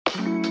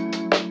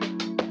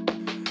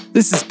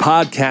This is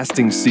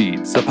Podcasting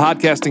Seeds, a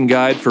podcasting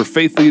guide for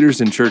faith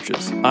leaders in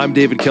churches. I'm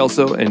David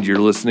Kelso, and you're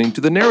listening to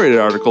the narrated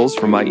articles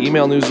from my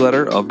email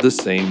newsletter of the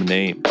same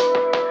name.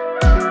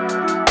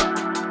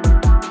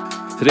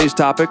 Today's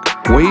topic,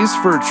 ways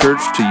for a church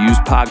to use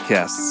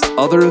podcasts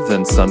other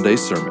than Sunday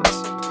sermons.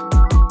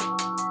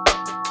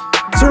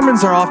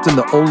 Sermons are often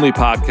the only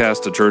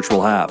podcast a church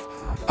will have.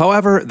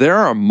 However, there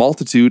are a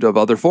multitude of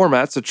other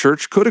formats a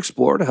church could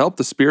explore to help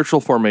the spiritual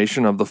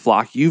formation of the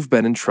flock you've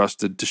been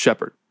entrusted to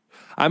shepherd.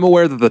 I'm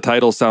aware that the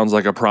title sounds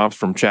like a prompt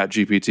from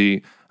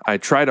ChatGPT. I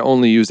try to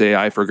only use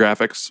AI for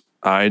graphics.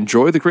 I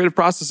enjoy the creative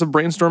process of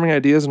brainstorming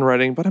ideas and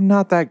writing, but I'm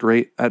not that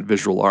great at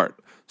visual art.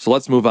 So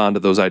let's move on to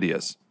those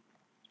ideas.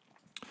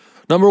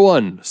 Number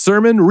 1,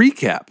 sermon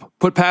recap.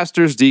 Put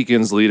pastors,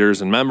 deacons,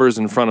 leaders, and members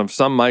in front of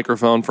some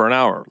microphone for an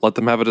hour. Let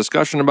them have a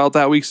discussion about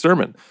that week's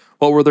sermon.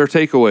 What were their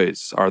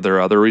takeaways? Are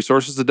there other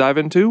resources to dive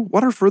into?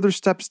 What are further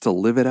steps to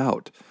live it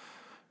out?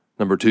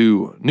 Number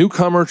 2,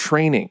 newcomer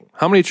training.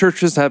 How many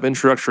churches have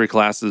introductory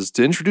classes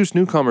to introduce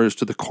newcomers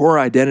to the core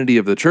identity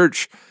of the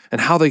church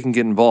and how they can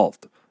get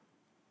involved?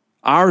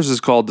 Ours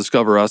is called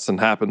Discover Us and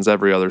happens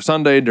every other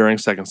Sunday during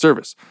second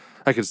service.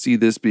 I could see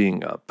this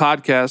being a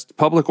podcast,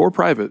 public or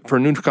private, for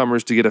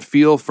newcomers to get a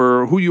feel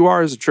for who you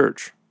are as a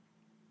church.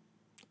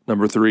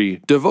 Number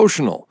 3,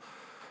 devotional.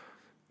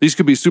 These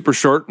could be super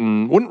short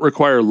and wouldn't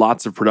require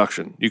lots of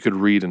production. You could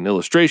read an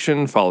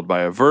illustration followed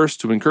by a verse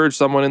to encourage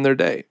someone in their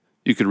day.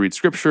 You could read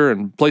scripture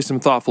and play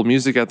some thoughtful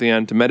music at the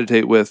end to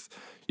meditate with.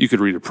 You could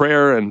read a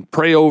prayer and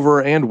pray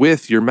over and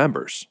with your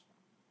members.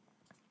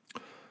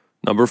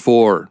 Number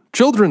 4,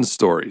 children's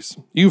stories.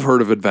 You've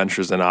heard of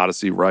Adventures in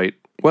Odyssey, right?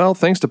 Well,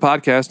 thanks to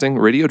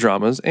podcasting, radio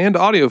dramas, and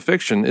audio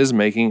fiction is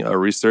making a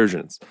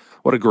resurgence.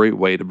 What a great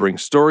way to bring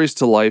stories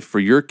to life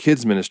for your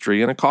kids'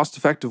 ministry in a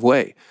cost-effective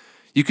way.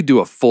 You could do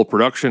a full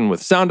production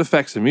with sound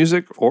effects and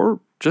music, or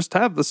just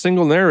have the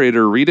single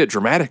narrator read it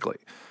dramatically.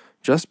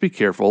 Just be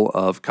careful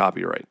of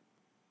copyright.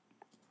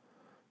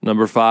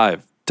 Number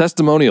 5,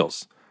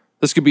 testimonials.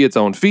 This could be its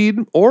own feed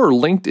or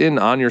linked in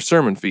on your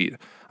sermon feed.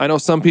 I know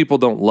some people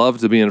don't love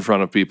to be in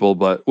front of people,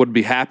 but would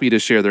be happy to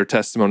share their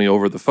testimony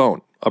over the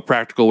phone. A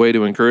practical way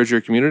to encourage your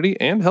community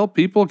and help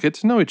people get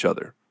to know each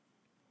other.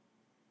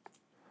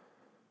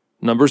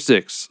 Number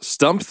 6,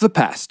 stump the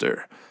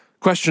pastor.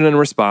 Question and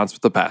response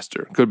with the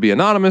pastor. Could be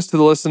anonymous to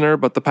the listener,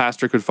 but the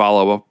pastor could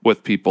follow up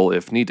with people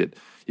if needed.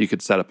 You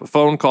could set up a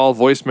phone call,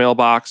 voicemail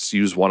box,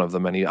 use one of the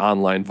many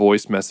online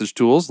voice message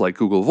tools like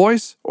Google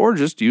Voice, or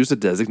just use a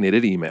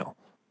designated email.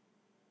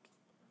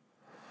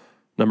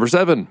 Number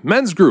 7,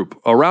 men's group.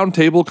 A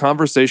roundtable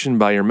conversation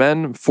by your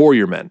men for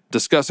your men,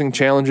 discussing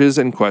challenges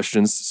and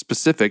questions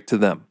specific to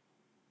them.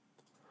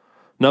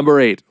 Number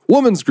 8,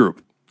 women's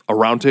group. A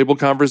roundtable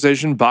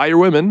conversation by your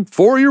women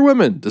for your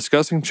women,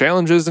 discussing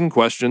challenges and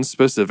questions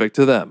specific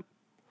to them.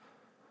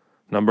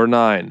 Number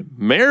 9,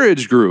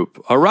 marriage group.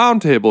 A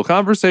roundtable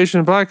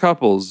conversation by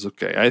couples.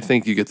 Okay, I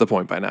think you get the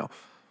point by now.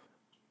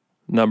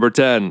 Number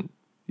 10,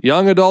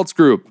 young adults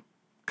group.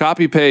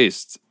 Copy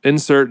paste.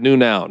 Insert new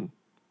noun.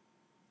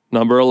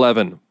 Number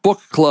 11,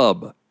 book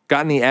club.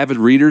 Got any avid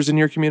readers in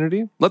your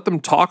community? Let them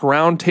talk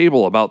round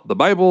table about the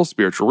Bible,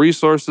 spiritual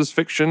resources,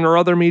 fiction, or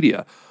other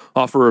media.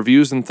 Offer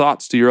reviews and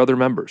thoughts to your other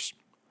members.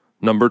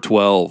 Number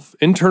 12,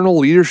 internal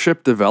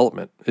leadership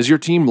development. Is your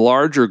team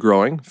large or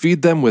growing?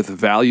 Feed them with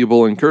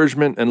valuable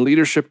encouragement and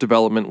leadership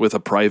development with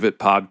a private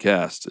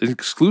podcast. It's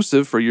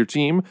exclusive for your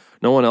team.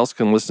 No one else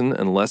can listen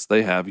unless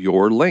they have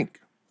your link.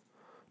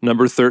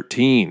 Number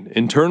 13,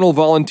 internal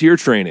volunteer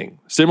training.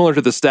 Similar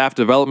to the staff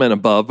development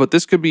above, but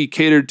this could be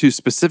catered to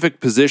specific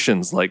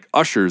positions like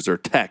ushers or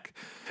tech.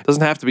 It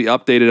doesn't have to be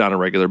updated on a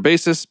regular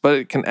basis, but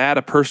it can add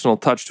a personal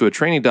touch to a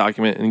training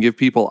document and give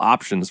people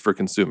options for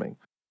consuming.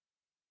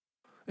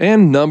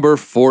 And number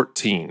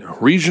 14,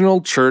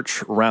 regional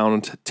church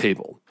round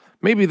table.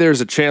 Maybe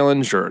there's a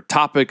challenge or a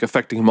topic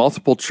affecting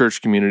multiple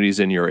church communities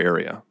in your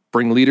area.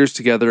 Bring leaders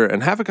together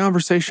and have a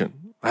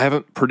conversation. I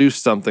haven't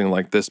produced something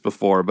like this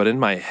before, but in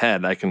my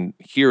head, I can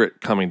hear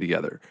it coming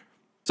together.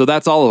 So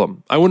that's all of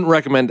them. I wouldn't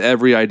recommend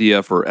every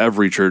idea for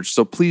every church,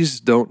 so please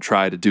don't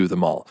try to do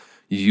them all.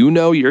 You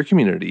know your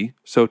community,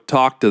 so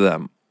talk to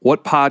them.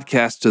 What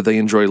podcasts do they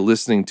enjoy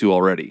listening to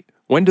already?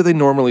 When do they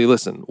normally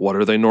listen? What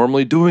are they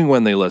normally doing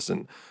when they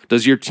listen?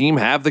 Does your team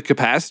have the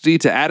capacity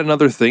to add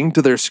another thing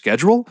to their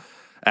schedule?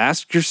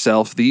 Ask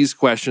yourself these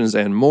questions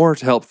and more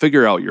to help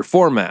figure out your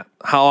format,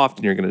 how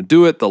often you're going to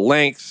do it, the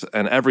length,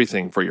 and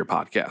everything for your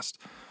podcast.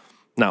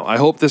 Now, I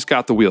hope this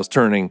got the wheels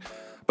turning,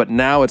 but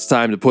now it's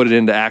time to put it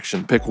into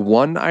action. Pick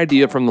one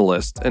idea from the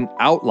list and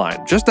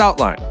outline. Just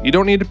outline. You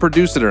don't need to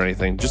produce it or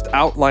anything. Just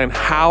outline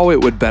how it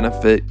would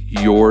benefit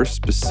your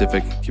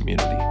specific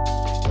community.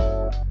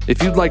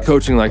 If you'd like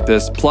coaching like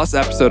this, plus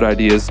episode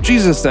ideas,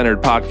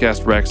 Jesus-centered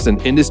podcast recs, and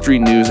industry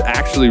news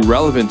actually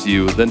relevant to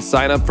you, then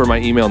sign up for my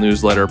email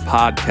newsletter,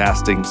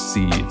 Podcasting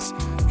Seeds.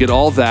 Get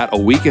all that a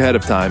week ahead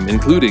of time,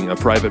 including a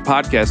private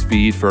podcast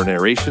feed for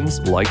narrations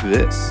like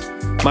this.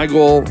 My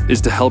goal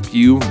is to help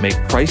you make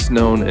Christ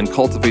known and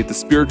cultivate the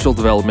spiritual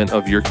development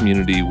of your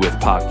community with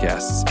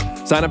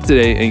podcasts. Sign up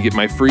today and get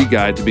my free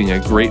guide to being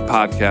a great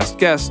podcast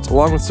guest,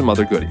 along with some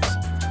other goodies.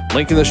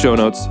 Link in the show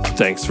notes.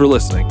 Thanks for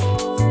listening.